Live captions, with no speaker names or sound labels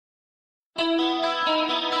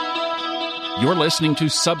You're listening to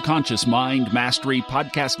Subconscious Mind Mastery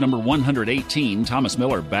Podcast number 118. Thomas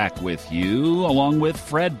Miller back with you, along with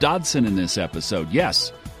Fred Dodson in this episode.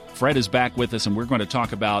 Yes, Fred is back with us, and we're going to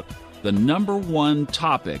talk about the number one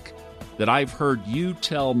topic that I've heard you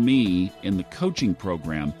tell me in the coaching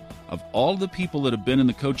program. Of all the people that have been in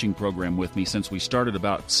the coaching program with me since we started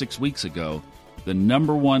about 6 weeks ago, the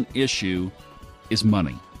number one issue is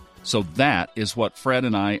money. So that is what Fred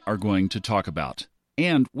and I are going to talk about.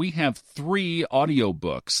 And we have 3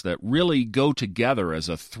 audiobooks that really go together as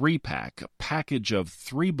a 3-pack, a package of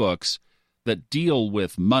 3 books that deal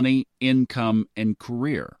with money, income, and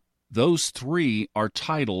career. Those 3 are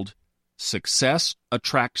titled Success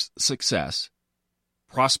Attracts Success,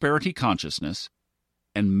 Prosperity Consciousness,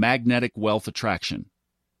 and Magnetic Wealth Attraction.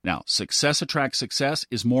 Now, Success Attracts Success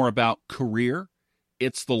is more about career.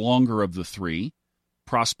 It's the longer of the 3.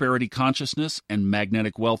 Prosperity Consciousness and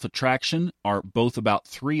Magnetic Wealth Attraction are both about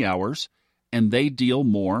 3 hours, and they deal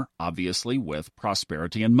more, obviously, with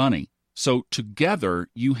prosperity and money. So together,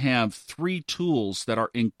 you have 3 tools that are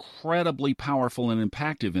incredibly powerful and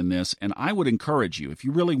impactful in this, and I would encourage you, if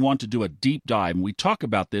you really want to do a deep dive, and we talk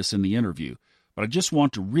about this in the interview, but I just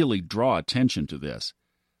want to really draw attention to this,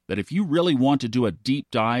 that if you really want to do a deep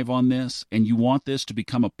dive on this, and you want this to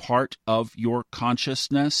become a part of your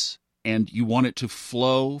consciousness, and you want it to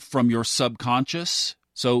flow from your subconscious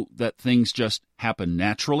so that things just happen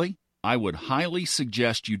naturally, I would highly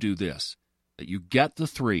suggest you do this, that you get the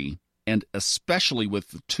 3, and especially with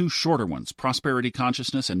the 2 shorter ones, Prosperity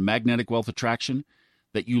Consciousness and Magnetic Wealth Attraction,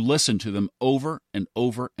 that you listen to them over and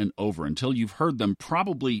over and over until you've heard them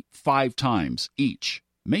probably 5 times each,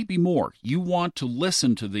 maybe more. You want to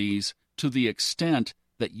listen to these to the extent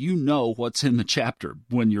that you know what's in the chapter.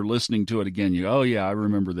 When you're listening to it again, you go, oh yeah, I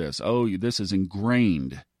remember this. Oh, this is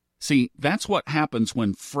ingrained. See, that's what happens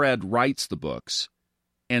when Fred writes the books.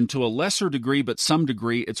 And to a lesser degree, but some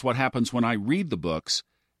degree, it's what happens when I read the books.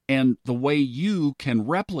 And the way you can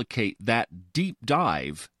replicate that deep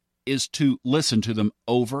dive is to listen to them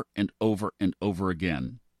over and over and over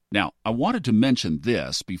again. Now, I wanted to mention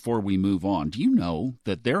this before we move on. Do you know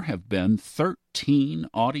that there have been 13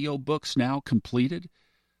 audiobooks now completed?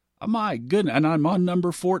 Oh my goodness, and I'm on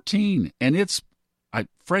number 14. And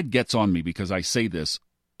Fred gets on me because I say this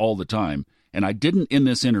all the time, and I didn't in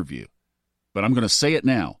this interview, but I'm going to say it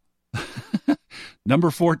now.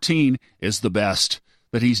 Number 14 is the best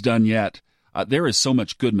that he's done yet. There is so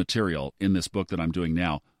much good material in this book that I'm doing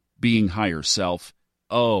now, Being Higher Self.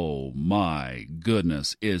 Oh my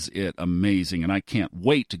goodness, is it amazing, and I can't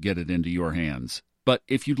wait to get it into your hands. But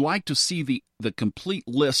if you'd like to see the complete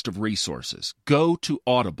list of resources, go to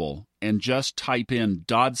Audible and just type in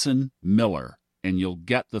Dodson Miller, and you'll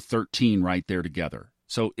get the 13 right there together.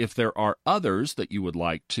 So if there are others that you would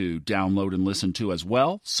like to download and listen to as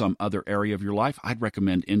well, some other area of your life, I'd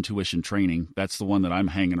recommend Intuition Training. That's the one that I'm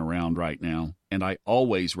hanging around right now. And I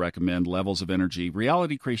always recommend Levels of Energy,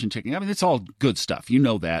 Reality Creation Technique. I mean, it's all good stuff. You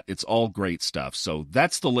know that. It's all great stuff. So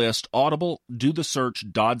that's the list. Audible, do the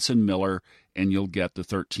search Dodson Miller, and you'll get the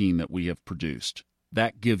 13 that we have produced.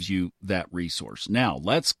 That gives you that resource. Now,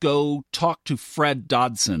 let's go talk to Fred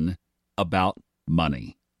Dodson about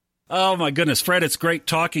money. Oh, my goodness, Fred, it's great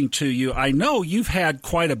talking to you. I know you've had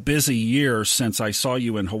quite a busy year since I saw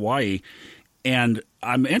you in Hawaii, and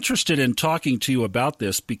I'm interested in talking to you about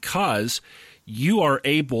this because you are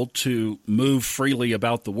able to move freely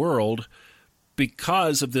about the world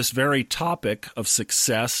because of this very topic of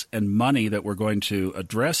success and money that we're going to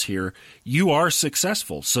address here. You are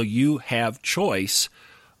successful, so you have choice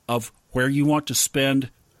of where you want to spend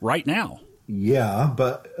right now. Yeah,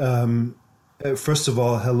 but first of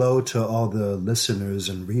all, hello to all the listeners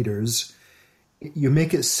and readers. You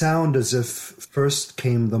make it sound as if first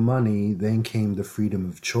came the money, then came the freedom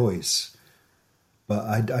of choice.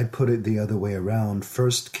 But I'd put it the other way around.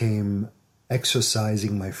 First came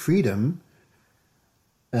exercising my freedom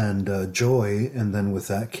and joy, and then with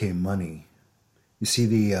that came money. You see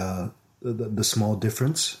the small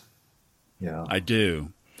difference? Yeah, I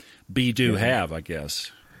do. Have, I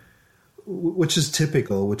guess. Which is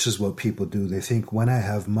typical, which is what people do. They think, when I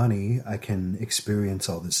have money, I can experience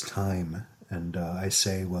all this time. And I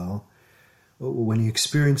say, well, when you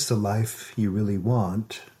experience the life you really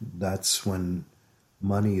want, that's when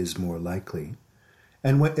money is more likely.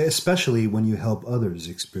 And especially when you help others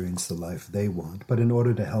experience the life they want. But in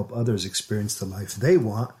order to help others experience the life they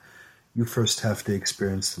want, you first have to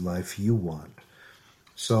experience the life you want.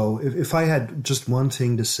 So if I had just one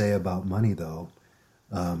thing to say about money, though,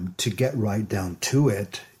 to get right down to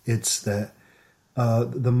it, it's that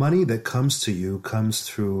the money that comes to you comes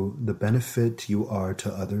through the benefit you are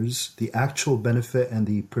to others, the actual benefit and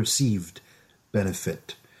the perceived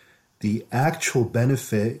benefit. The actual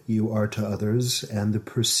benefit you are to others and the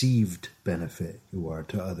perceived benefit you are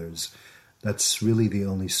to others. That's really the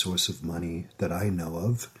only source of money that I know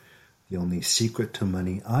of, the only secret to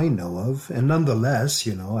money I know of. And nonetheless,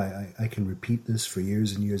 I can repeat this for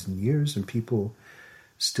years and years and years, and people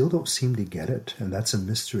still don't seem to get it. And that's a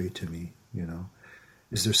mystery to me,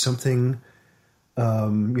 Is there something,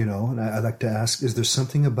 and I'd like to ask, is there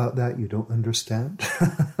something about that you don't understand?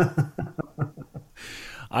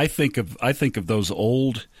 I think of those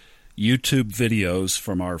old YouTube videos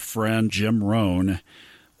from our friend Jim Rohn,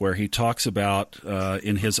 where he talks about,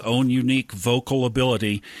 in his own unique vocal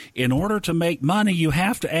ability, in order to make money, you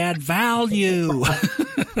have to add value.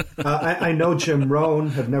 I know Jim Rohn.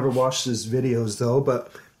 Have never watched his videos, though,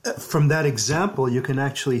 but from that example, you can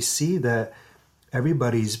actually see that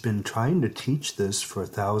everybody's been trying to teach this for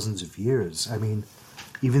thousands of years. I mean,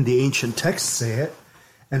 even the ancient texts say it,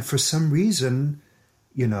 and for some reason,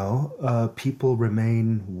 people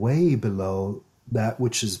remain way below that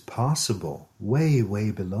which is possible, way,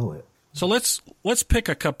 way below it. So let's pick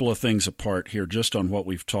a couple of things apart here just on what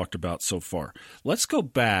we've talked about so far. Let's go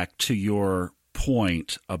back to your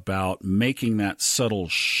point about making that subtle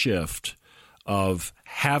shift of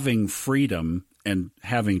having freedom and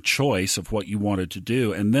having choice of what you wanted to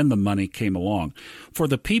do, and then the money came along. For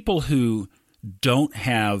the people who don't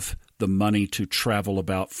have the money to travel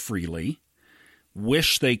about freely,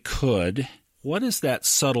 wish they could, what is that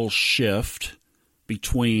subtle shift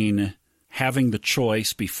between having the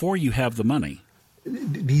choice before you have the money?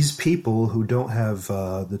 These people who don't have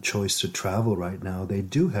the choice to travel right now, they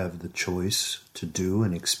do have the choice to do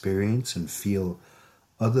and experience and feel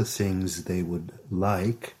other things they would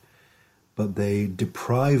like, but they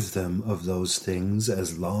deprive them of those things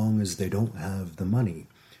as long as they don't have the money.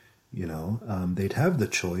 They'd have the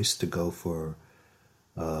choice to go for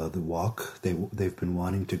the walk they've been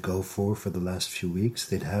wanting to go for the last few weeks.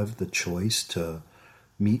 They'd have the choice to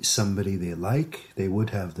meet somebody they like. They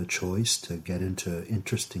would have the choice to get into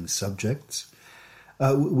interesting subjects.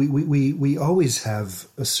 We always have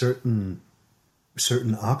a certain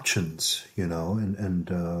options,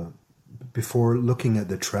 and before looking at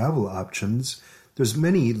the travel options, there's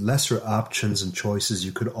many lesser options and choices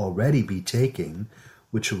you could already be taking,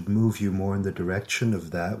 which would move you more in the direction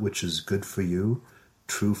of that which is good for you,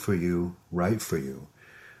 true for you, right for you.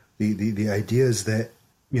 The idea is that,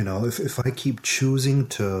 if I keep choosing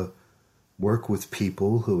to work with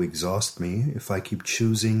people who exhaust me, if I keep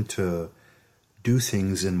choosing to do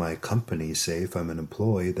things in my company, say if I'm an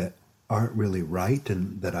employee, that aren't really right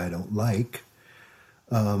and that I don't like,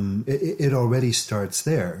 it already starts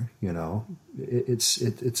there. It's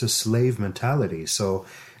a slave mentality. So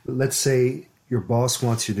let's say your boss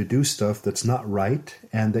wants you to do stuff that's not right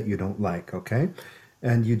and that you don't like, okay?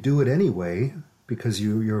 And you do it anyway because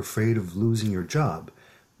you're afraid of losing your job.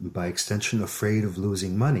 By extension, afraid of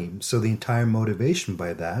losing money. So the entire motivation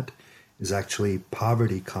by that is actually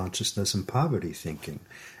poverty consciousness and poverty thinking.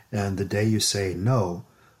 And the day you say, no,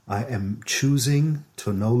 I am choosing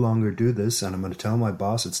to no longer do this, and I'm going to tell my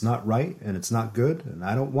boss it's not right and it's not good and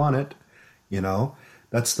I don't want it,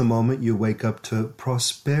 that's the moment you wake up to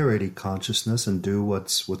prosperity consciousness and do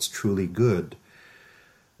what's truly good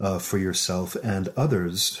for yourself and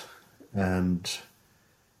others. And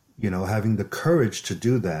having the courage to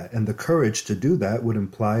do that. And the courage to do that would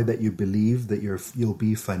imply that you believe that you'll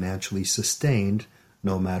be financially sustained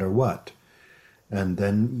no matter what. And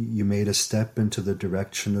then you made a step into the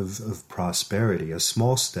direction of prosperity, a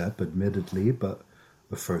small step, admittedly, but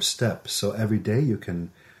a first step. So every day you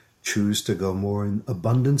can choose to go more in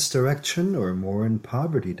abundance direction or more in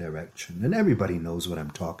poverty direction. And everybody knows what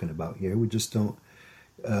I'm talking about here. We just don't,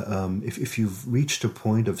 if you've reached a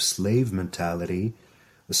point of slave mentality,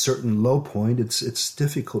 a certain low point, it's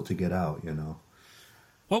difficult to get out,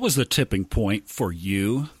 What was the tipping point for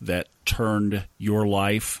you that turned your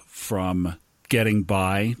life from getting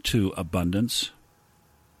by to abundance?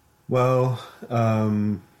 Well, I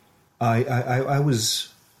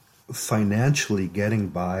was financially getting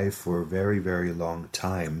by for a very, very long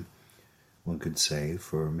time, one could say,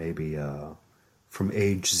 for maybe from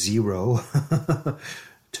age 0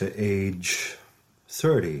 to age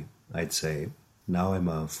 30, I'd say. Now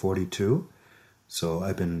I'm 42, so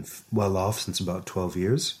I've been well off since about 12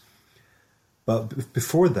 years. But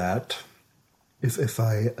before that, if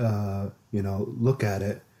I look at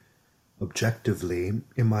it objectively,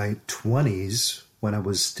 in my 20s, when I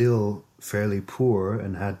was still fairly poor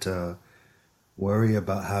and had to worry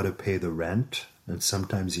about how to pay the rent and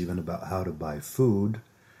sometimes even about how to buy food,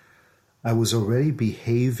 I was already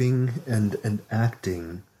behaving and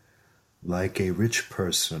acting like a rich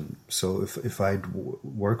person. So if I'd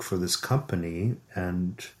work for this company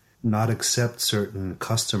and not accept certain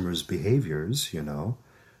customers' behaviors,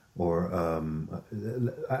 or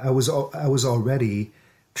I was already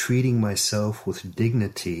treating myself with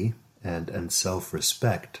dignity and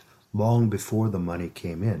self-respect long before the money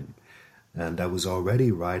came in. And I was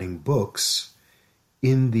already writing books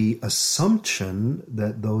in the assumption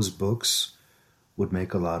that those books would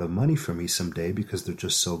make a lot of money for me someday because they're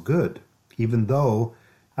just so good. Even though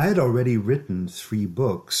I had already written 3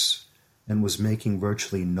 books and was making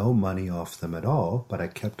virtually no money off them at all, but I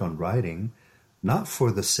kept on writing, not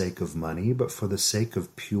for the sake of money, but for the sake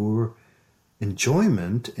of pure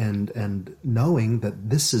enjoyment and knowing that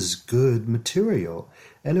this is good material.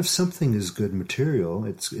 And if something is good material,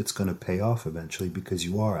 it's going to pay off eventually because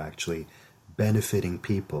you are actually benefiting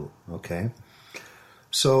people, okay?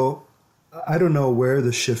 So I don't know where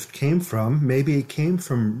the shift came from. Maybe it came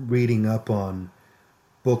from reading up on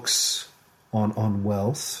books on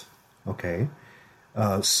wealth, okay,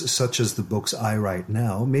 such as the books I write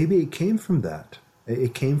now. Maybe it came from that.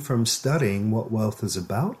 It came from studying what wealth is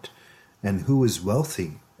about and who is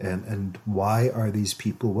wealthy and why are these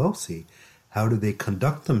people wealthy? How do they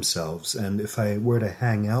conduct themselves? And if I were to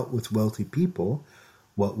hang out with wealthy people,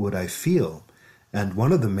 what would I feel? And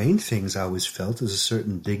one of the main things I always felt is a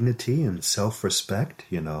certain dignity and self-respect,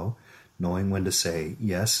 knowing when to say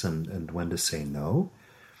yes and when to say no.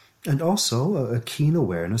 And also a keen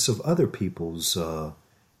awareness of other people's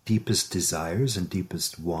deepest desires and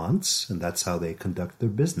deepest wants. And that's how they conduct their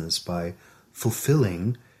business, by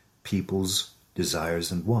fulfilling people's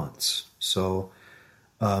desires and wants. So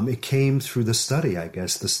it came through the study, I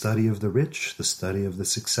guess, the study of the rich, the study of the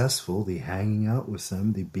successful, the hanging out with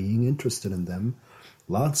them, the being interested in them.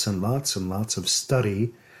 Lots and lots and lots of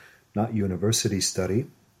study, not university study,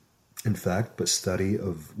 in fact, but study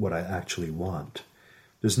of what I actually want.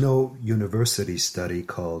 There's no university study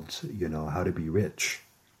called, how to be rich.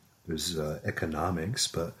 There's economics,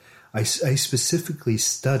 but I specifically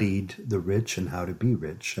studied the rich and how to be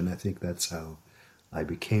rich, and I think that's how I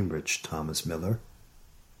became rich, Thomas Miller.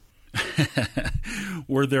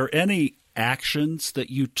 Were there any actions that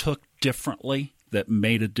you took differently that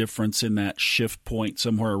made a difference in that shift point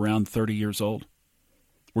somewhere around 30 years old?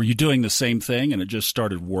 Were you doing the same thing and it just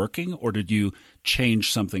started working, or did you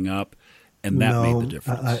change something up and that made the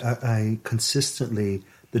difference? I consistently,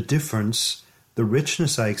 the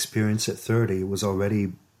richness I experienced at 30 was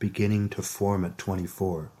already beginning to form at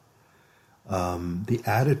 24. The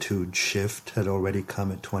attitude shift had already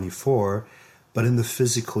come at 24, but in the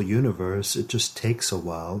physical universe, it just takes a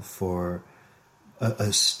while for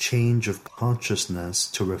a change of consciousness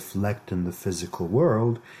to reflect in the physical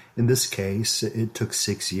world. In this case, it took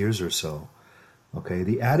 6 years or so. Okay,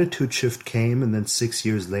 the attitude shift came, and then 6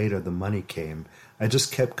 years later, the money came. I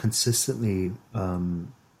just kept consistently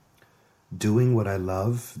doing what I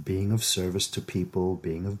love, being of service to people,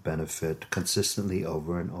 being of benefit, consistently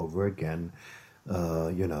over and over again.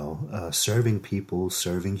 Serving people,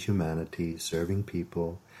 serving humanity, serving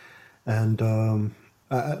people, and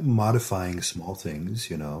modifying small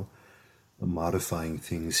things, modifying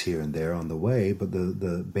things here and there on the way. But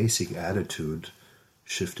the basic attitude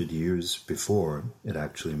shifted years before it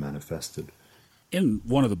actually manifested. In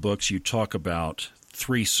one of the books, you talk about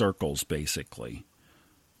 3 circles, basically.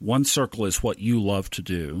 One circle is what you love to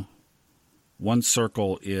do. One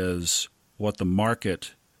circle is what the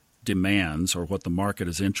market demands or what the market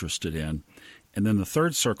is interested in. And then the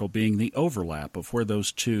third circle being the overlap of where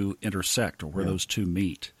those two intersect or where those two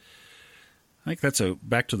meet. I think that's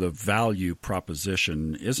back to the value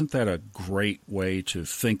proposition. Isn't that a great way to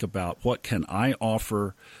think about what can I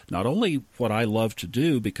offer, not only what I love to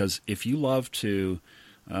do, because if you love to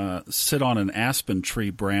sit on an aspen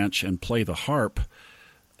tree branch and play the harp,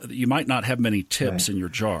 you might not have many tips in your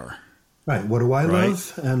jar. Right. What do I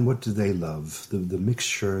love and what do they love? The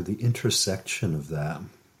mixture, the intersection of that,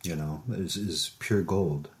 is pure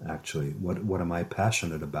gold, actually. What am I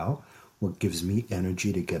passionate about? What gives me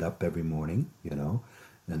energy to get up every morning,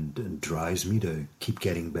 and drives me to keep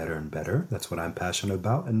getting better and better? That's what I'm passionate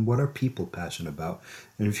about. And what are people passionate about?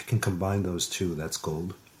 And if you can combine those two, that's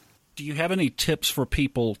gold. Do you have any tips for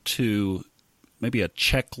people to, maybe a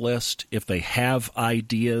checklist, if they have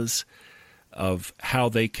ideas of how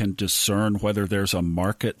they can discern whether there's a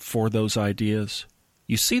market for those ideas?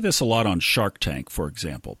 You see this a lot on Shark Tank, for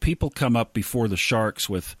example. People come up before the sharks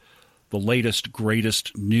with the latest,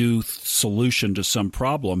 greatest new solution to some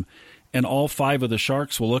problem, and all 5 of the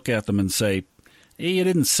sharks will look at them and say, hey, you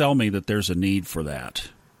didn't sell me that there's a need for that.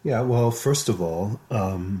 Yeah, well, first of all,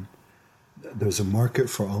 there's a market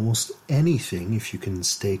for almost anything if you can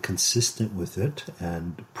stay consistent with it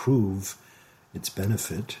and prove its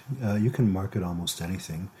benefit. You can market almost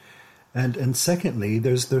anything. And secondly,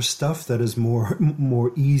 there's stuff that is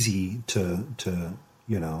more easy to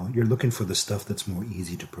you're looking for the stuff that's more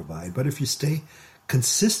easy to provide. But if you stay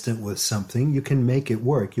consistent with something, you can make it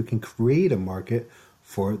work. You can create a market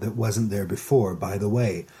for it that wasn't there before, by the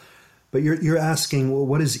way. But you're asking, well,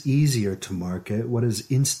 what is easier to market? What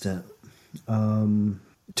is instant?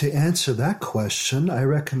 To answer that question, I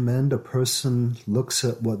recommend a person looks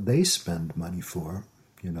at what they spend money for.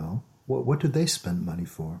 What do they spend money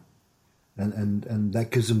for? And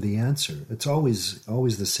that gives them the answer. It's always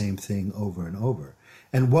the same thing over and over.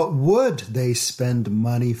 And what would they spend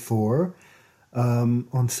money for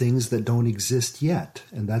on things that don't exist yet?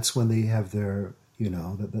 And that's when they have their,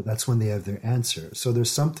 that's when they have their answer. So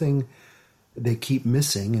there's something they keep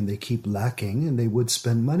missing and they keep lacking, and they would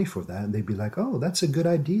spend money for that. And they'd be like, oh, that's a good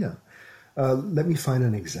idea. Let me find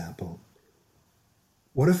an example.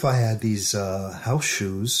 What if I had these house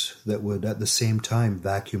shoes that would at the same time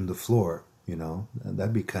vacuum the floor?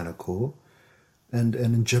 That'd be kind of cool. And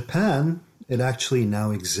in Japan, it actually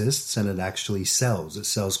now exists and it actually sells. It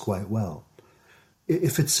sells quite well.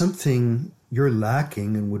 If it's something you're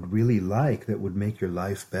lacking and would really like that would make your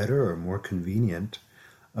life better or more convenient,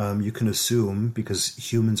 you can assume, because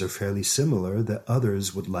humans are fairly similar, that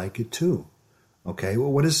others would like it too. Okay,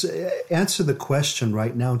 well, answer the question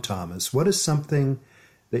right now, Thomas. What is something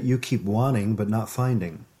that you keep wanting but not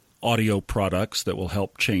finding? Audio products that will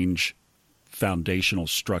help change foundational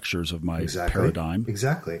structures of my paradigm.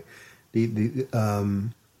 Exactly.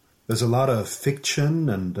 There's a lot of fiction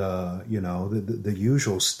and the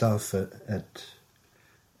usual stuff at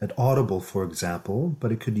Audible, for example,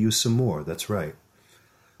 but it could use some more. That's right.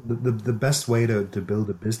 The best way to build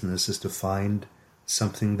a business is to find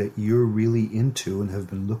something that you're really into and have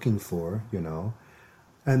been looking for,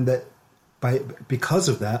 and that because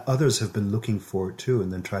of that, others have been looking for it too,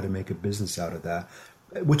 and then try to make a business out of that,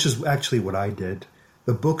 which is actually what I did.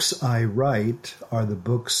 The books I write are the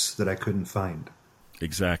books that I couldn't find.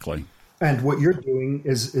 Exactly. And what you're doing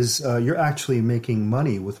is you're actually making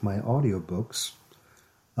money with my audiobooks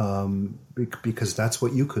because that's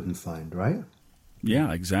what you couldn't find, right?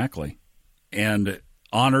 Yeah, exactly. And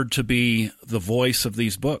honored to be the voice of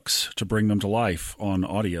these books, to bring them to life on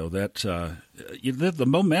audio. That the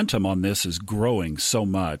momentum on this is growing so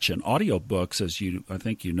much. And audiobooks, as I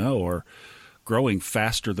think you know, are growing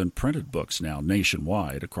faster than printed books now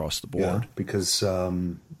nationwide across the board. Yeah, because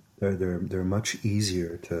they're much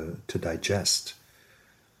easier to digest.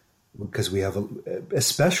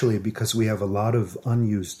 Especially because we have a lot of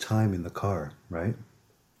unused time in the car, right?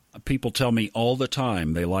 People tell me all the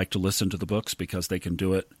time they like to listen to the books because they can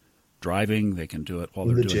do it driving, they can do it while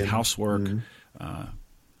they're doing gym. Housework. Mm-hmm.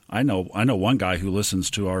 I know one guy who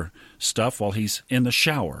listens to our stuff while he's in the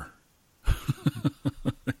shower.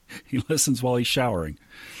 He listens while he's showering.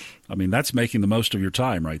 I mean, that's making the most of your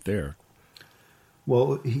time right there.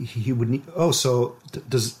 Well, he would need. Oh, so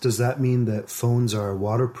does that mean that phones are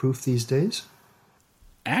waterproof these days?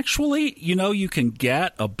 Actually, you can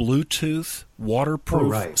get a Bluetooth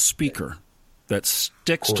waterproof speaker that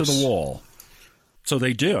sticks to the wall. So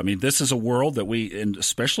they do. I mean, this is a world that and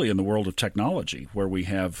especially in the world of technology, where we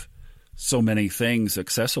have so many things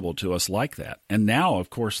accessible to us like that. And now,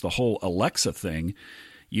 of course, the whole Alexa thing,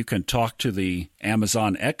 you can talk to the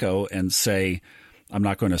Amazon Echo and say, I'm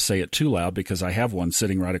not going to say it too loud because I have one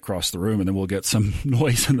sitting right across the room, and then we'll get some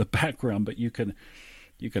noise in the background. But you can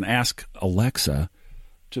ask Alexa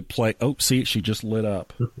to play. Oh, see, she just lit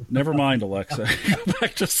up. Never mind, Alexa. Go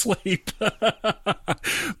back to sleep.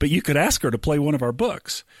 But you could ask her to play one of our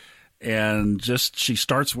books. And she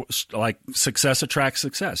starts like success attracts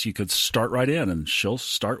success. You could start right in, and she'll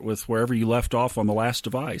start with wherever you left off on the last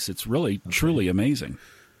device. It's really, truly amazing.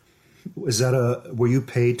 Were you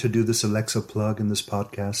paid to do this Alexa plug in this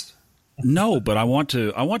podcast? No, but I want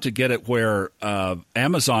to get it where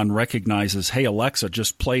Amazon recognizes, hey, Alexa,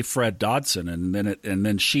 just play Fred Dodson, and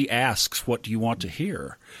then she asks, what do you want to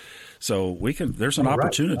hear? So there's an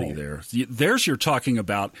opportunity there. You're talking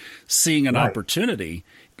about seeing an opportunity.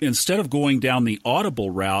 Instead of going down the Audible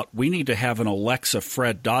route, we need to have an Alexa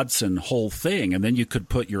Fred Dodson whole thing, and then you could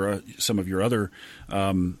put some of your other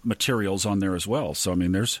materials on there as well. So I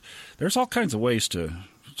mean, there's all kinds of ways to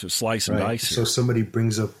slice and dice here. So somebody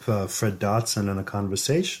brings up Fred Dodson in a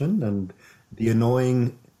conversation, and the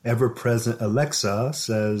annoying, ever-present Alexa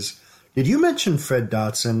says, "Did you mention Fred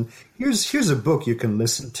Dodson? Here's a book you can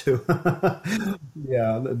listen to."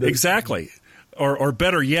 Yeah, exactly. Or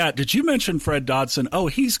better yet, did you mention Fred Dodson? Oh,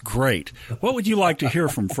 he's great. What would you like to hear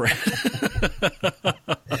from Fred?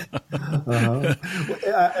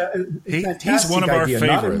 He's one of our favorites.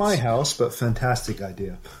 Not in my house, but fantastic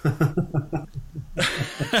idea.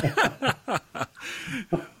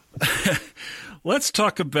 Let's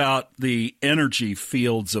talk about the energy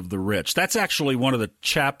fields of the rich. That's actually one of the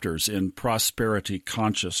chapters in Prosperity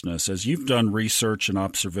Consciousness. As you've done research and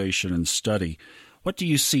observation and study, what do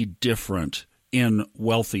you see different in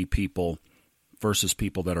wealthy people versus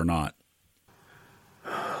people that are not?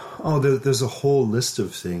 Oh, there's a whole list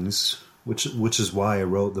of things, which is why I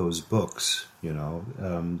wrote those books.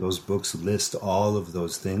 Those books list all of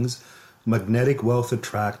those things. Magnetic Wealth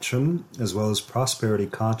Attraction, as well as Prosperity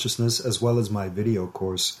Consciousness, as well as my video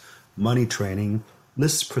course, Money Training,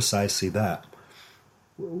 lists precisely that.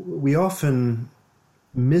 We often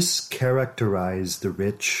mischaracterize the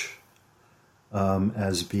rich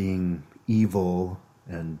as being evil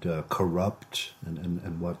and corrupt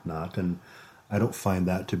and whatnot, and I don't find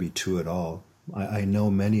that to be true at all. I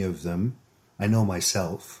know many of them. I know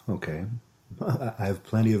myself, okay? I have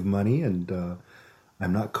plenty of money, and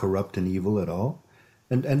I'm not corrupt and evil at all,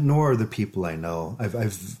 and nor are the people I know.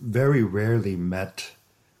 I've very rarely met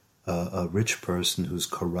a rich person who's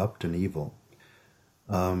corrupt and evil,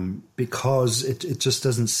 because it just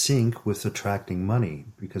doesn't sync with attracting money.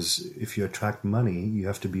 Because if you attract money, you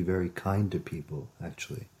have to be very kind to people,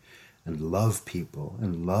 actually, and love people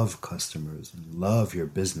and love customers and love your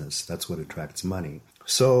business. That's what attracts money.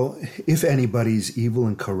 So if anybody's evil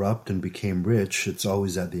and corrupt and became rich, it's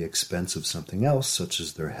always at the expense of something else, such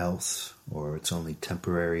as their health, or it's only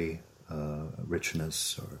temporary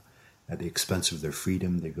richness, or at the expense of their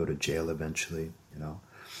freedom. They go to jail eventually,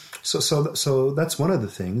 So that's one of the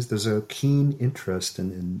things. There's a keen interest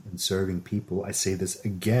in serving people. I say this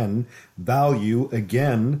again, value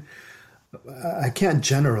again. I can't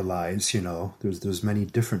generalize, there's many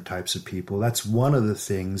different types of people. That's one of the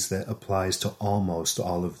things that applies to almost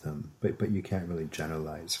all of them, but you can't really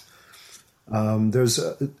generalize.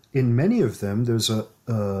 In many of them, there's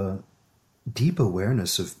a deep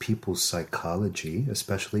awareness of people's psychology,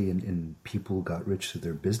 especially in people who got rich through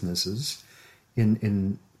their businesses,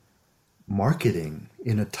 in marketing,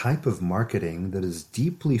 in a type of marketing that is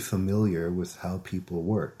deeply familiar with how people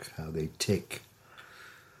work, how they tick.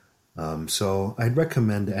 So I'd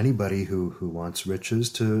recommend anybody who wants riches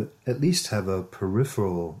to at least have a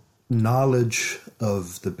peripheral knowledge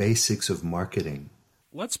of the basics of marketing.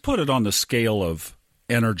 Let's put it on the scale of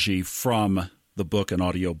energy from the book and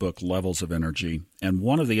audiobook, Levels of Energy. And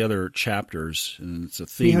one of the other chapters, and it's a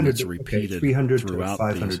theme that's repeated 300 throughout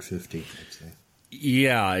to 550, I'd say.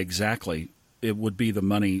 Yeah, exactly. It would be the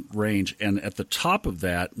money range. And at the top of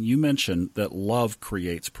that, you mentioned that love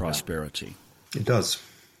creates prosperity. It does.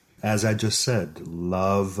 As I just said,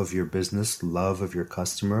 love of your business, love of your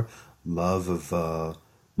customer, love of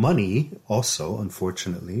money also,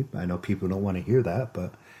 unfortunately. I know people don't want to hear that,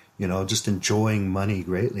 but, just enjoying money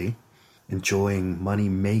greatly, enjoying money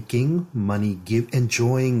making,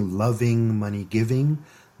 enjoying loving money giving,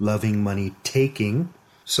 loving money taking.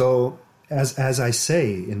 So as I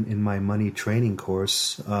say in my money training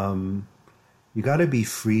course, you got to be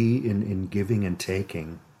free in giving and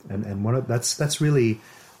taking. And that's really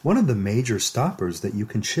one of the major stoppers that you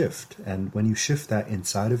can shift. And when you shift that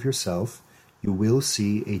inside of yourself, you will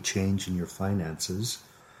see a change in your finances.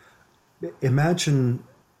 Imagine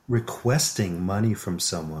requesting money from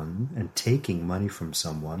someone and taking money from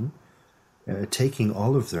someone, taking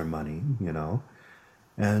all of their money,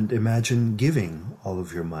 and imagine giving all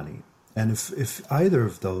of your money. And if either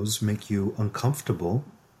of those make you uncomfortable,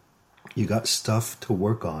 you got stuff to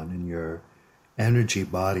work on in your energy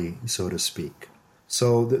body, so to speak.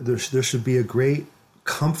 So there should be a great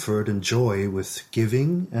comfort and joy with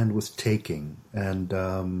giving and with taking.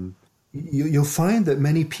 And you'll find that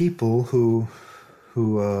many people who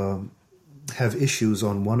have issues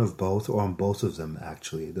on one of both, or on both of them,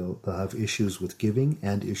 actually, they'll have issues with giving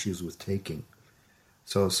and issues with taking.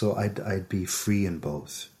 So I'd be free in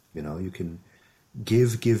both. You can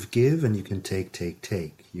give, and you can take.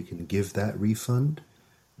 You can give that refund.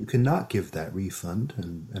 You cannot give that refund,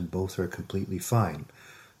 and both are completely fine.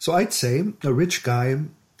 So I'd say a rich guy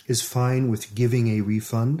is fine with giving a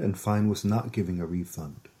refund and fine with not giving a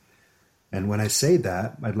refund. And when I say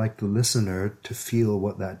that, I'd like the listener to feel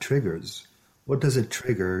what that triggers. What does it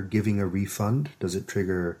trigger giving a refund? Does it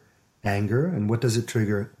trigger anger? And what does it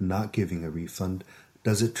trigger not giving a refund?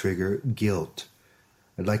 Does it trigger guilt?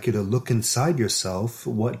 I'd like you to look inside yourself,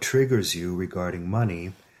 what triggers you regarding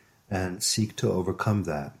money, and seek to overcome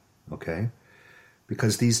that, okay?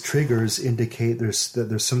 because these triggers indicate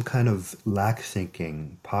there's some kind of lack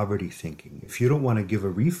thinking, poverty thinking. If you don't want to give a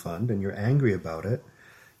refund and you're angry about it,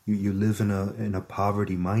 you live in a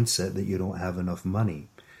poverty mindset that you don't have enough money.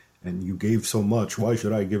 And you gave so much, why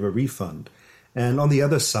should I give a refund? And on the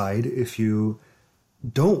other side, if you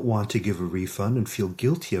don't want to give a refund and feel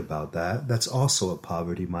guilty about that, that's also a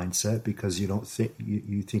poverty mindset, because you don't think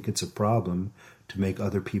you think it's a problem to make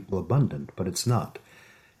other people abundant, but it's not.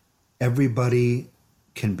 Everybody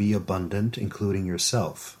can be abundant, including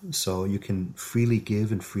yourself. So you can freely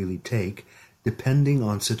give and freely take, depending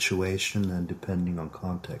on situation and depending on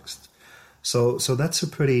context. So that's a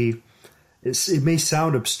pretty... It may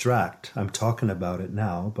sound abstract, I'm talking about it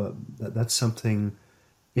now, but that's something,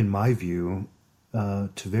 in my view, to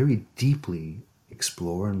very deeply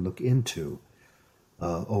explore and look into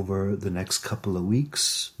over the next couple of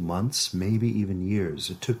weeks, months, maybe even years.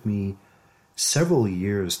 It took me several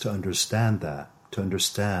years to understand that, to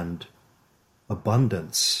understand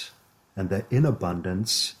abundance, and that in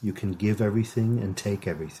abundance you can give everything and take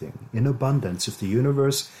everything. In abundance, if the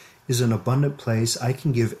universe is an abundant place, I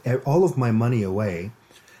can give all of my money away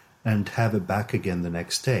and have it back again the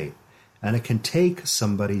next day. And I can take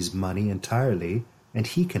somebody's money entirely and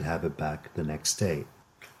he can have it back the next day.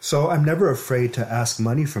 So I'm never afraid to ask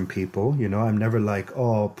money from people. You know, I'm never like,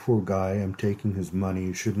 oh, poor guy, I'm taking his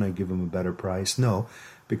money. Shouldn't I give him a better price? No,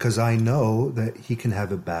 because I know that he can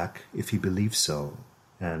have it back if he believes so.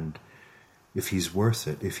 And if he's worth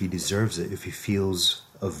it, if he deserves it, if he feels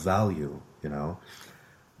of value, you know.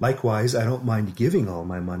 Likewise, I don't mind giving all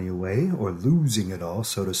my money away or losing it all,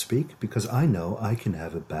 so to speak, because I know I can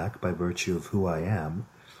have it back by virtue of who I am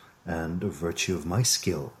and of virtue of my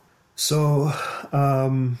skill. So,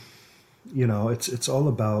 you know, it's all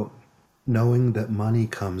about knowing that money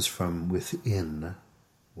comes from within,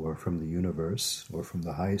 or from the universe, or from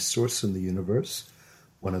the highest source in the universe.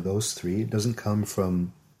 One of those three. It doesn't come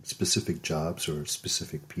from specific jobs or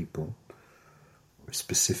specific people or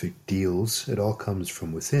specific deals. It all comes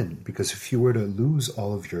from within. Because if you were to lose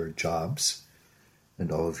all of your jobs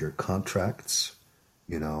and all of your contracts,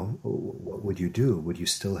 you know, what would you do? Would you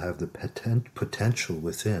still have the potential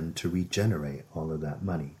within to regenerate all of that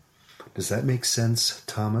money? Does that make sense,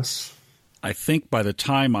 Thomas? I think by the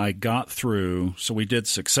time I got through, so we did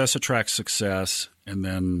Success Attracts Success, and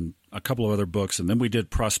then a couple of other books, and then we did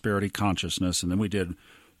Prosperity Consciousness, and then we did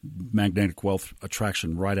Magnetic Wealth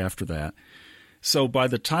Attraction right after that. So by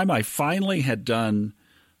the time I finally had done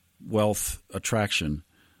Wealth Attraction,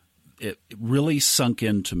 it really sunk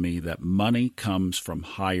into me that money comes from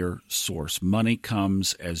higher source. Money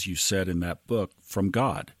comes, as you said in that book, from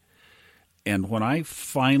God. And when I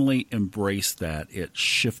finally embraced that, it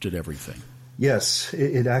shifted everything. Yes,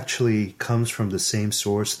 it actually comes from the same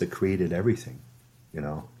source that created everything, you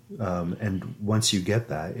know. And once you get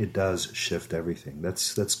that, it does shift everything.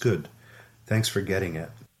 That's good. Thanks for getting it.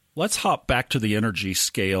 Let's hop back to the energy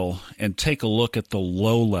scale and take a look at the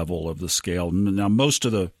low level of the scale. Now, most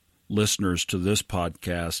of the listeners to this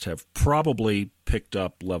podcast have probably picked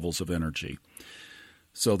up levels of energy,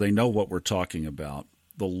 so they know what we're talking about.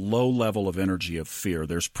 The low level of energy of fear.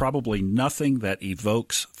 There's probably nothing that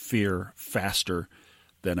evokes fear faster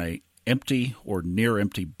than an empty or near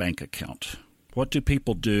empty bank account. What do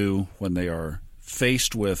people do when they are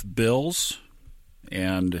faced with bills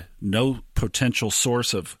and no potential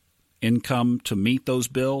source of income to meet those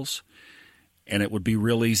bills? And it would be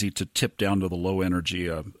real easy to tip down to the low energy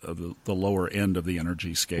of the lower end of the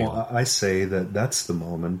energy scale. Well, I say that's the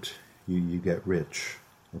moment you get rich.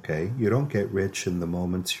 Okay, you don't get rich in the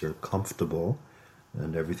moments you're comfortable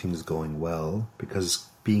and everything's going well, because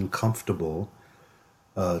being comfortable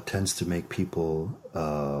tends to make people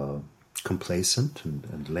complacent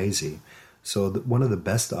and lazy. So one of the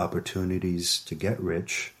best opportunities to get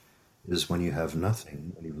rich is when you have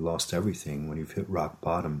nothing, when you've lost everything, when you've hit rock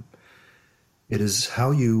bottom. It is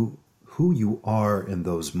who you are in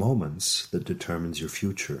those moments that determines your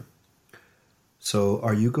future. So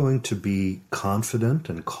are you going to be confident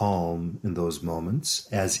and calm in those moments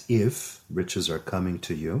as if riches are coming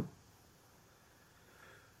to you?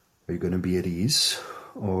 Are you going to be at ease,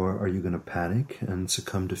 or are you going to panic and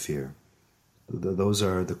succumb to fear? Those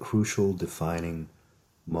are the crucial defining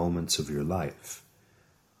moments of your life.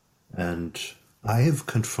 And I have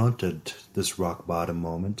confronted this rock bottom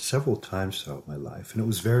moment several times throughout my life, and it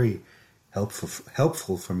was very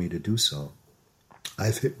helpful for me to do so.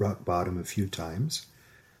 I've hit rock bottom a few times,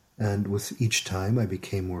 and with each time I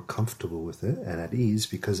became more comfortable with it and at ease,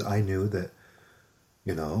 because I knew that,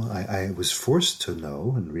 you know, I was forced to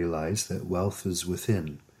know and realize that wealth is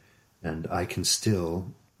within, and I can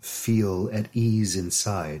still feel at ease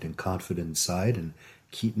inside and confident inside and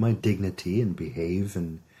keep my dignity and behave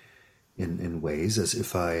in ways as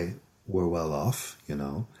if I were well off,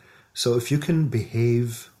 So if you can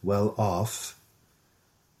behave well off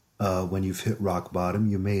when you've hit rock bottom,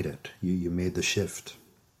 you made it. You made the shift.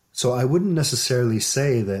 So I wouldn't necessarily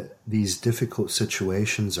say that these difficult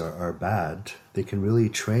situations are bad. They can really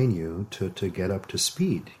train you to get up to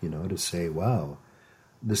speed, to say, wow,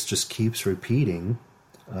 this just keeps repeating.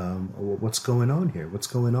 What's going on here? What's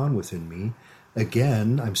going on within me?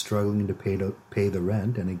 Again, I'm struggling to pay the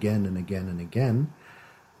rent, and again and again and again.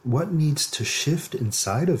 What needs to shift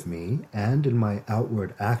inside of me and in my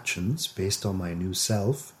outward actions based on my new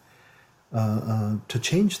self to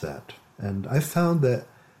change that? And I found that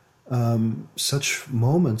such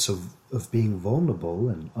moments of being vulnerable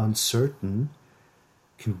and uncertain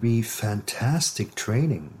can be fantastic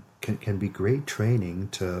training, can be great training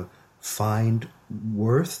to find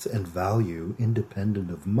worth and value independent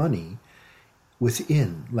of money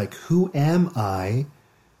within. Like, who am I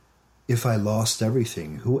if I lost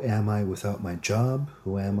everything? Who am I without my job?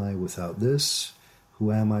 Who am I without this?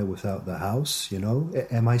 Who am I without the house?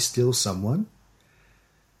 Am I still someone?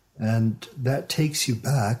 And that takes you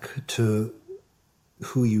back to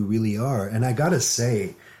who you really are. And I gotta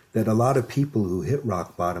say that a lot of people who hit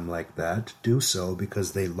rock bottom like that do so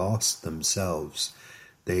because they lost themselves.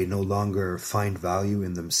 They no longer find value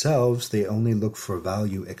in themselves. They only look for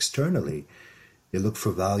value externally. They look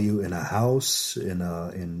for value in a house,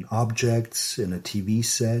 in objects, in a TV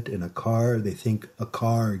set, in a car. They think a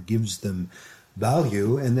car gives them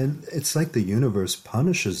value, and then it's like the universe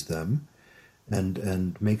punishes them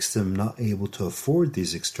and makes them not able to afford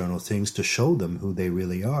these external things to show them who they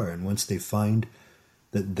really are. And once they find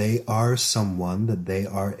that they are someone, that they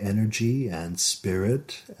are energy and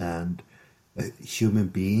spirit and a human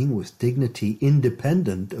being with dignity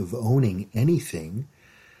independent of owning anything,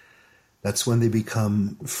 that's when they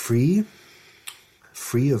become free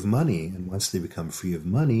of money. And once they become free of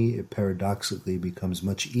money, it paradoxically becomes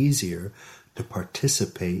much easier to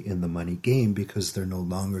participate in the money game because they're no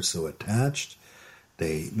longer so attached.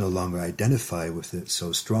 They no longer identify with it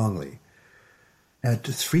so strongly. At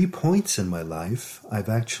 3 points in my life, I've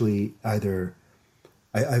actually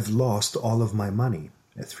I've lost all of my money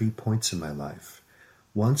at 3 points in my life.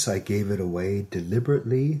 Once I gave it away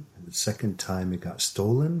deliberately, the second time it got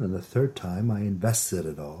stolen, and the third time I invested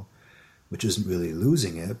it all, which isn't really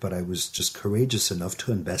losing it, but I was just courageous enough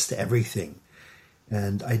to invest everything.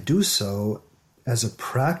 And I do so as a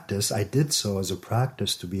practice, I did so as a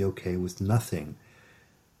practice to be okay with nothing.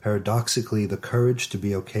 Paradoxically, the courage to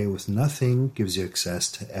be okay with nothing gives you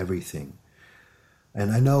access to everything.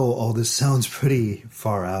 And I know all this sounds pretty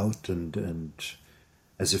far out and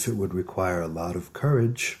as if it would require a lot of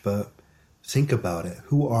courage, but think about it.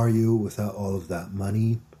 Who are you without all of that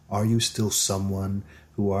money? Are you still someone?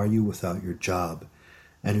 Who are you without your job?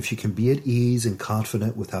 And if you can be at ease and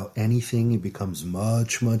confident without anything, it becomes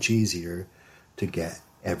much, much easier to get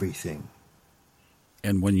everything.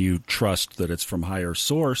 And when you trust that it's from higher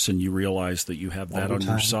source and you realize that you have that on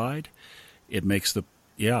your side, it makes the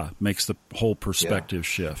whole perspective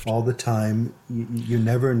shift. All the time. You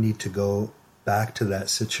never need to go back to that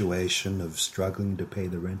situation of struggling to pay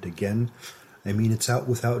the rent again. I mean, it's out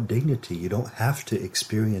without dignity. You don't have to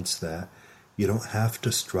experience that. You don't have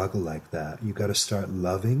to struggle like that. You got to start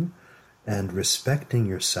loving and respecting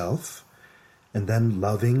yourself, and then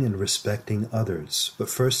loving and respecting others. But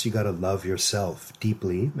first you got to love yourself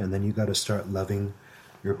deeply, and then you got to start loving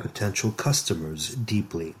your potential customers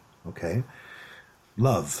deeply, okay?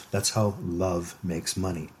 Love, that's how love makes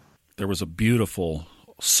money. There was a beautiful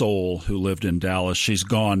soul who lived in Dallas. She's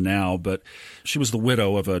gone now, but she was the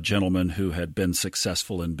widow of a gentleman who had been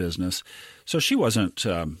successful in business. So she wasn't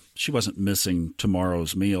missing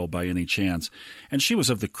tomorrow's meal by any chance. And she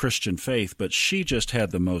was of the Christian faith, but she just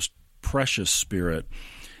had the most precious spirit.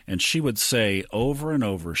 And she would say over and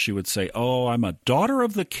over, "Oh, I'm a daughter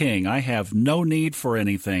of the King. I have no need for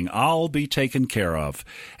anything. I'll be taken care of."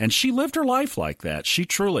 And she lived her life like that. She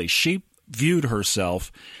viewed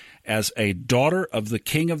herself as a daughter of the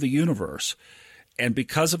King of the universe. And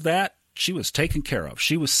because of that, she was taken care of.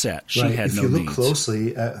 She was set. She had no needs. If you look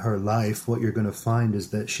closely at her life, what you're going to find is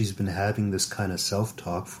that she's been having this kind of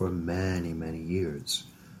self-talk for many, many years.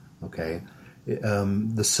 Okay?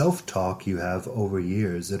 The self-talk you have over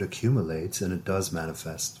years, it accumulates and it does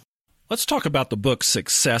manifest. Let's talk about the book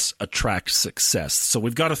Success Attracts Success. So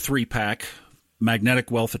we've got a 3-pack,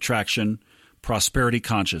 Magnetic Wealth Attraction, Prosperity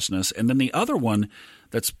Consciousness, and then the other one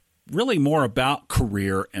that's really more about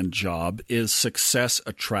career and job is success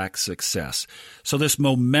attracts success. So this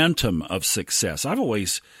momentum of success,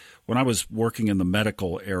 when I was working in the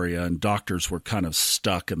medical area and doctors were kind of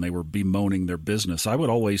stuck and they were bemoaning their business, I would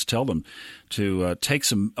always tell them to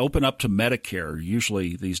open up to Medicare.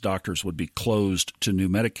 Usually these doctors would be closed to new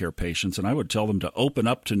Medicare patients, and I would tell them to open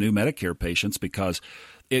up to new Medicare patients because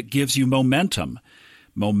it gives you momentum.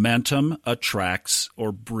 Momentum attracts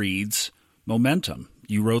or breeds momentum.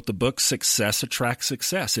 You wrote the book, Success Attracts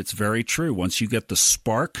Success. It's very true. Once you get the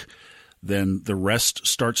spark, then the rest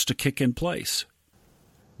starts to kick in place.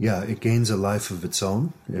 Yeah, it gains a life of its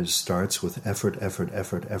own. It starts with effort,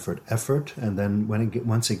 and then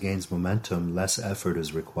once it gains momentum, less effort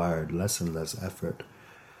is required, less and less effort,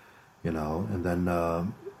 and then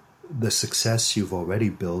the success you've already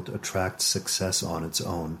built attracts success on its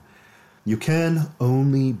own. You can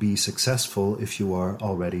only be successful if you are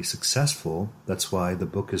already successful. That's why the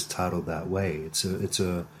book is titled that way. It's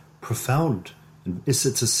a profound, it's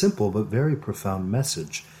a simple but very profound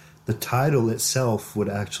message. The title itself would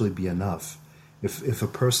actually be enough. If a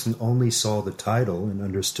person only saw the title and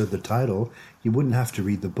understood the title, he wouldn't have to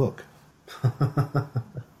read the book.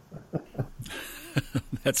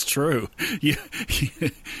 That's true. You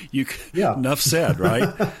yeah. Enough said,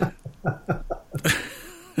 right?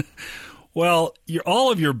 Well, all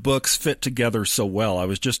of your books fit together so well. I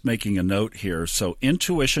was just making a note here. So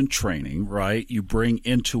intuition training, right? You bring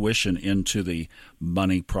intuition into the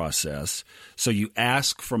money process. So you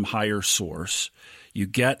ask from higher source. You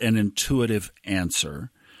get an intuitive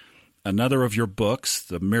answer. Another of your books,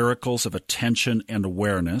 The Miracles of Attention and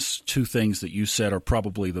Awareness, two things that you said are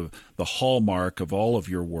probably the hallmark of all of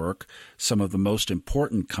your work, some of the most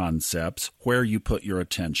important concepts, where you put your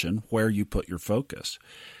attention, where you put your focus.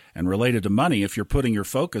 And related to money, if you're putting your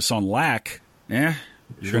focus on lack, you're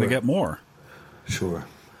going to get more. Sure.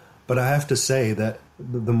 But I have to say that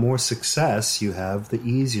the more success you have, the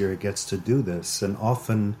easier it gets to do this. And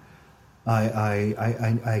often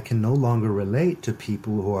I can no longer relate to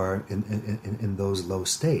people who are in those low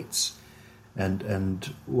states.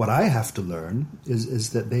 And what I have to learn is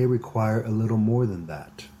that they require a little more than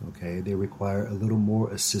that. Okay? They require a little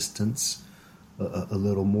more assistance, a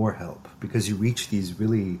little more help, because you reach these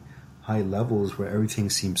really high levels where everything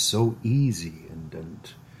seems so easy and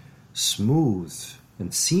smooth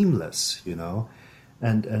and seamless,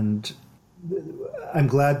 and I'm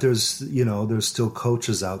glad there's still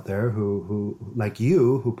coaches out there who like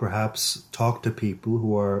you, who perhaps talk to people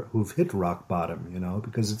who've hit rock bottom,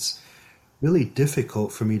 because it's really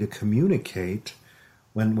difficult for me to communicate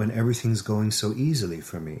when everything's going so easily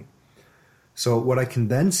for me. So what I can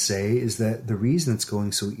then say is that the reason it's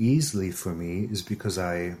going so easily for me is because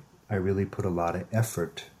I really put a lot of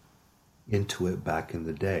effort into it back in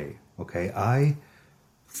the day. Okay, I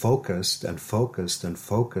focused and focused and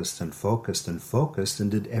focused and focused and focused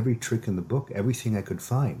and did every trick in the book, everything I could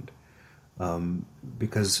find,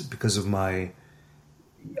 because of my.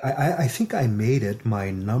 I think I made it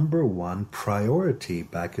my number one priority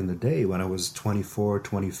back in the day when I was 24,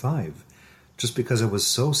 25. Just because I was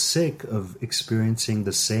so sick of experiencing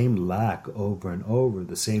the same lack over and over,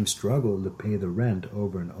 the same struggle to pay the rent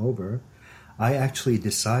over and over, I actually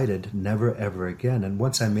decided never ever again. And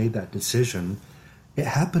once I made that decision, it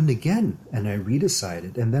happened again, and I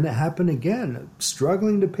redecided. And then it happened again,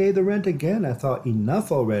 struggling to pay the rent again. I thought,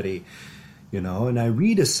 enough already, and I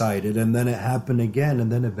redecided, and then it happened again.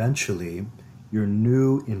 And then eventually your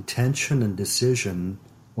new intention and decision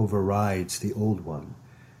overrides the old one.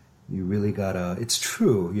 You really gotta, it's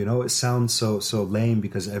true, it sounds so lame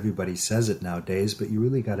because everybody says it nowadays, but you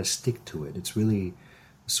really gotta stick to it. It's really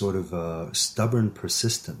sort of a stubborn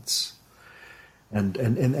persistence. And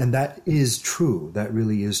that is true. That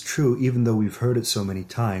really is true. Even though we've heard it so many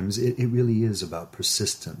times, it really is about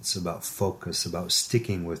persistence, about focus, about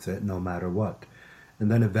sticking with it no matter what. And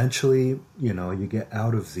then eventually, you get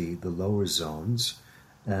out of the lower zones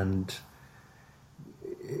and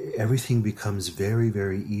everything becomes very,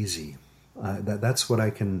 very easy. That's what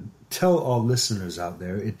I can tell all listeners out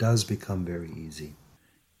there. It does become very easy.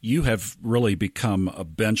 You have really become a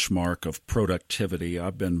benchmark of productivity.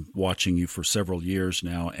 I've been watching you for several years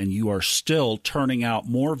now, and you are still turning out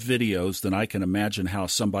more videos than I can imagine how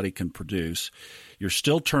somebody can produce. You're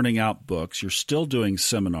still turning out books. You're still doing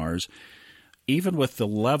seminars. Even with the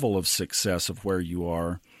level of success of where you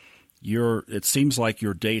are, it seems like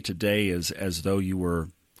your day-to-day is as though you were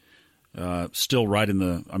still right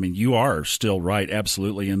you are still right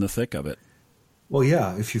absolutely in the thick of it. Well,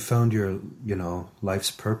 yeah, if you found your,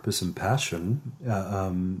 life's purpose and passion,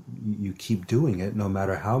 you keep doing it no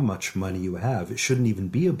matter how much money you have. It shouldn't even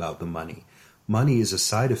be about the money. Money is a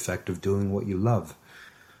side effect of doing what you love.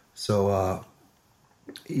 So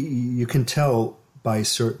you can tell by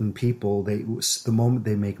certain people, the moment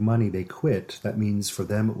they make money, they quit. That means for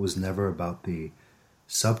them it was never about the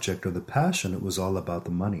subject or the passion. It was all about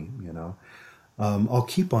the money, you know. I'll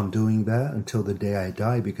keep on doing that until the day I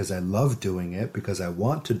die because I love doing it, because I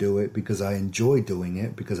want to do it, because I enjoy doing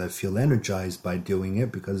it, because I feel energized by doing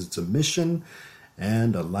it, because it's a mission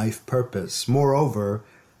and a life purpose. Moreover,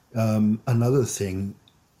 another thing,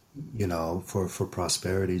 you know, for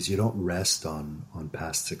prosperity is you don't rest on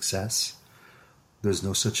past success. There's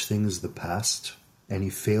no such thing as the past. Any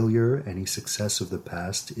failure, any success of the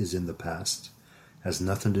past is in the past. Has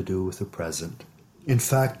nothing to do with the present. In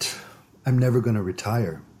fact, I'm never going to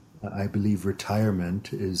retire. I believe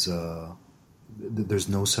retirement is, there's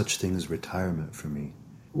no such thing as retirement for me.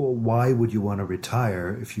 Well, why would you want to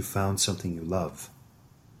retire if you found something you love?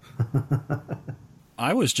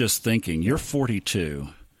 I was just thinking, you're 42.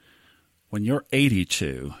 When you're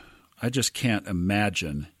 82, I just can't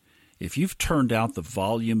imagine if you've turned out the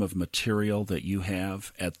volume of material that you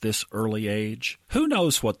have at this early age. Who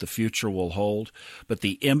knows what the future will hold, but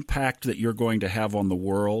the impact that you're going to have on the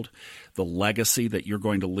world, the legacy that you're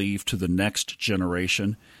going to leave to the next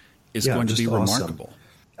generation is going to be remarkable.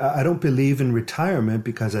 Awesome. I don't believe in retirement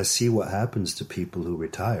because I see what happens to people who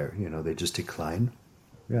retire. You know, they just decline.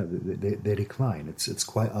 Yeah, they decline. It's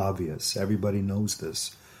quite obvious. Everybody knows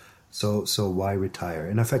this. So why retire?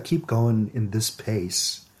 And if I keep going in this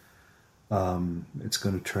pace, it's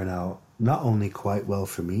going to turn out not only quite well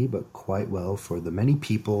for me, but quite well for the many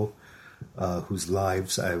people whose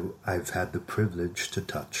lives I've had the privilege to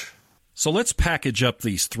touch. So let's package up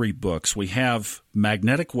these 3 books. We have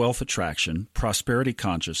Magnetic Wealth Attraction, Prosperity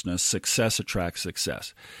Consciousness, Success Attracts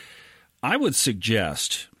Success. I would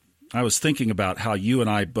suggest, I was thinking about how you and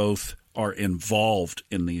I both are involved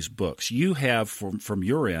in these books. You have, from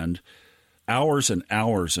your end, hours and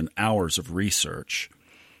hours and hours of research,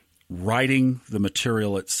 writing the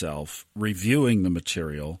material itself, reviewing the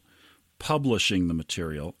material, publishing the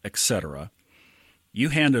material, etc. You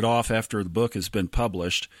hand it off after the book has been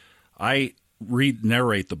published. I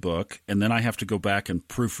narrate the book, and then I have to go back and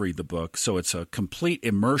proofread the book. So it's a complete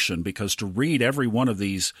immersion, because to read every one of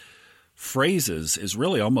these phrases is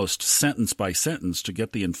really almost sentence by sentence to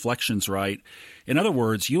get the inflections right. In other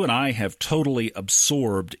words, you and I have totally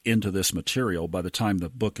absorbed into this material by the time the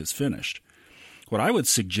book is finished. What I would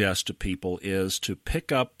suggest to people is to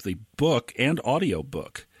pick up the book and audio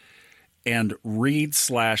book and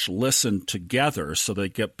read/listen together so they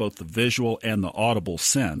get both the visual and the audible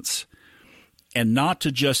sense, and not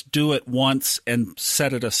to just do it once and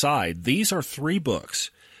set it aside. These are 3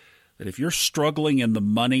 books that if you're struggling in the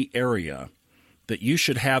money area, that you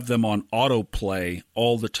should have them on autoplay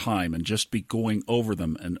all the time and just be going over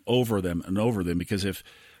them and over them and over them, because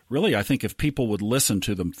I think if people would listen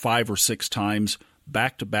to them 5 or 6 times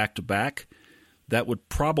back to back to back, that would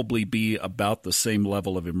probably be about the same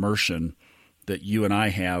level of immersion that you and I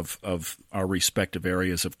have of our respective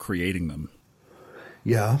areas of creating them.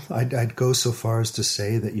 Yeah, I'd go so far as to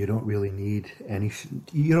say that you don't really need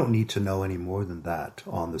you don't need to know any more than that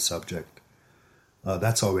on the subject.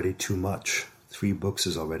 That's already too much. 3 books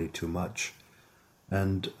is already too much.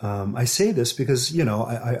 And I say this because, you know,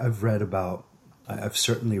 I've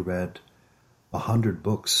certainly read 100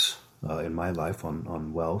 books in my life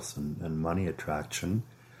on wealth and money attraction.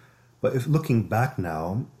 But if looking back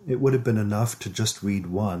now, it would have been enough to just read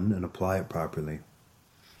one and apply it properly.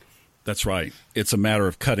 That's right. It's a matter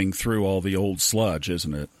of cutting through all the old sludge,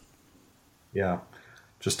 isn't it? Yeah,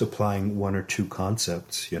 just applying 1 or 2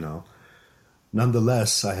 concepts, you know.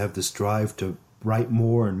 Nonetheless, I have this drive to write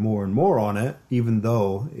more and more and more on it, even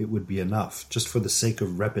though it would be enough, just for the sake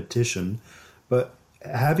of repetition. But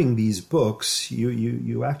having these books,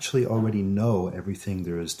 you actually already know everything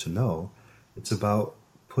there is to know. It's about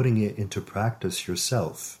putting it into practice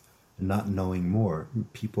yourself and not knowing more.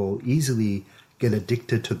 People easily get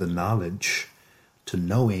addicted to the knowledge, to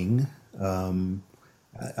knowing.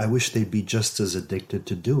 I wish they'd be just as addicted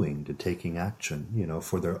to doing, to taking action, you know,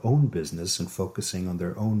 for their own business and focusing on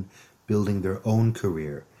their own, building their own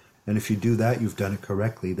career. And if you do that, you've done it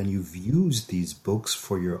correctly. Then you've used these books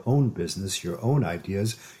for your own business, your own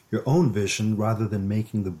ideas, your own vision, rather than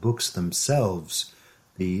making the books themselves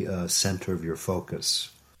the center of your focus.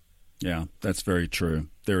 Yeah, that's very true.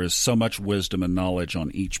 There is so much wisdom and knowledge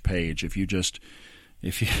on each page. If you just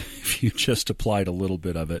applied a little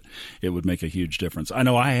bit of it, it would make a huge difference. I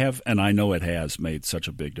know I have, and I know it has made such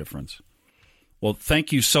a big difference. Well,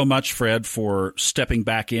 thank you so much, Fred, for stepping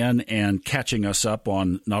back in and catching us up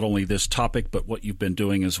on not only this topic, but what you've been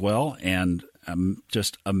doing as well. And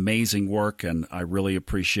Just amazing work, and I really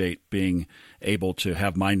appreciate being able to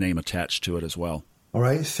have my name attached to it as well. All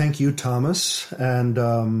right. Thank you, Thomas.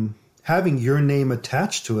 And having your name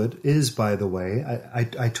attached to it is, by the way,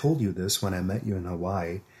 I told you this when I met you in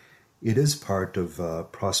Hawaii, it is part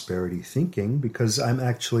of prosperity thinking, because I'm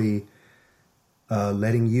actually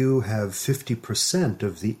letting you have 50%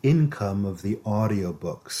 of the income of the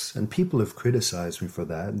audiobooks. And people have criticized me for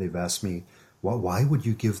that, and they've asked me, why would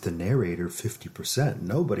you give the narrator 50%?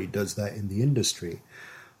 Nobody does that in the industry.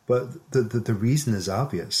 But the reason is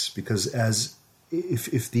obvious, because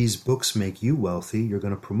if these books make you wealthy, you're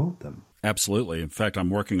going to promote them. Absolutely. In fact, I'm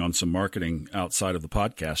working on some marketing outside of the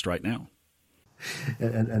podcast right now.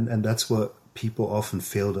 And that's what people often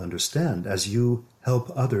fail to understand. As you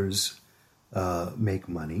help others make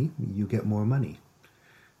money, you get more money.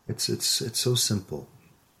 It's so simple.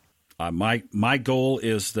 My goal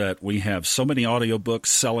is that we have so many audiobooks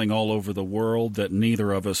selling all over the world that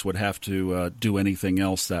neither of us would have to do anything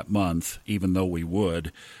else that month. Even though we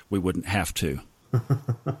wouldn't have to.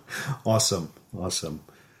 Awesome.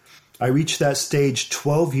 I reached that stage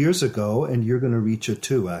 12 years ago, and you're going to reach it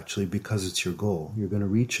too, actually, because it's your goal. You're going to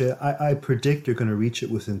reach it. I predict you're going to reach it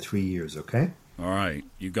within 3 years, okay? All right.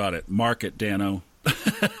 You got it. Mark it, Dano.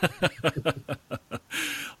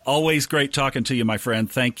 Always great talking to you, my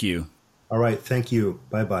friend. Thank you. All right. Thank you.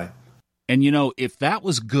 Bye-bye. And if that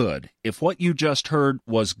was good, if what you just heard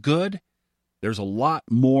was good, there's a lot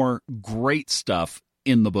more great stuff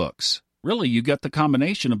in the books. Really, you get the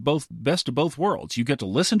combination of best of both worlds. You get to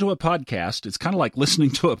listen to a podcast. It's kind of like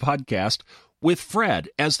listening to a podcast with Fred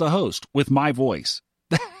as the host, with my voice.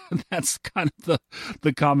 That's kind of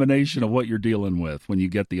the combination of what you're dealing with when you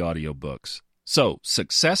get the audiobooks. So,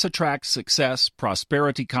 success attracts success,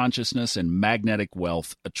 prosperity consciousness, and magnetic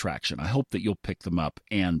wealth attraction. I hope that you'll pick them up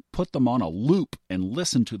and put them on a loop and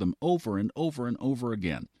listen to them over and over and over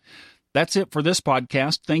again. That's it for this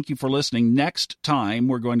podcast. Thank you for listening. Next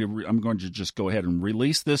time, I'm going to just go ahead and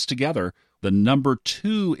release this together. The number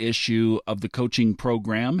 2 issue of the coaching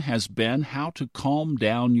program has been how to calm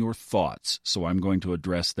down your thoughts. So I'm going to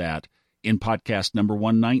address that in podcast number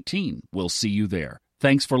 119. We'll see you there.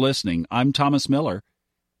 Thanks for listening. I'm Thomas Miller.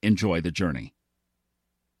 Enjoy the journey.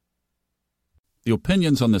 The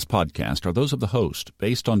opinions on this podcast are those of the host,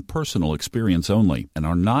 based on personal experience only, and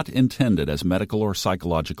are not intended as medical or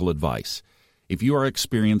psychological advice. If you are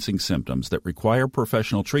experiencing symptoms that require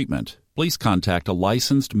professional treatment, please contact a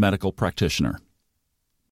licensed medical practitioner.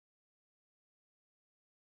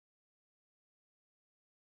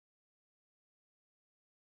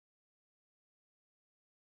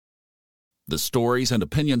 The stories and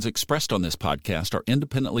opinions expressed on this podcast are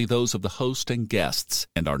independently those of the host and guests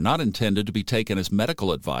and are not intended to be taken as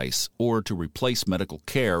medical advice or to replace medical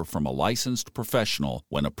care from a licensed professional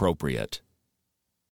when appropriate.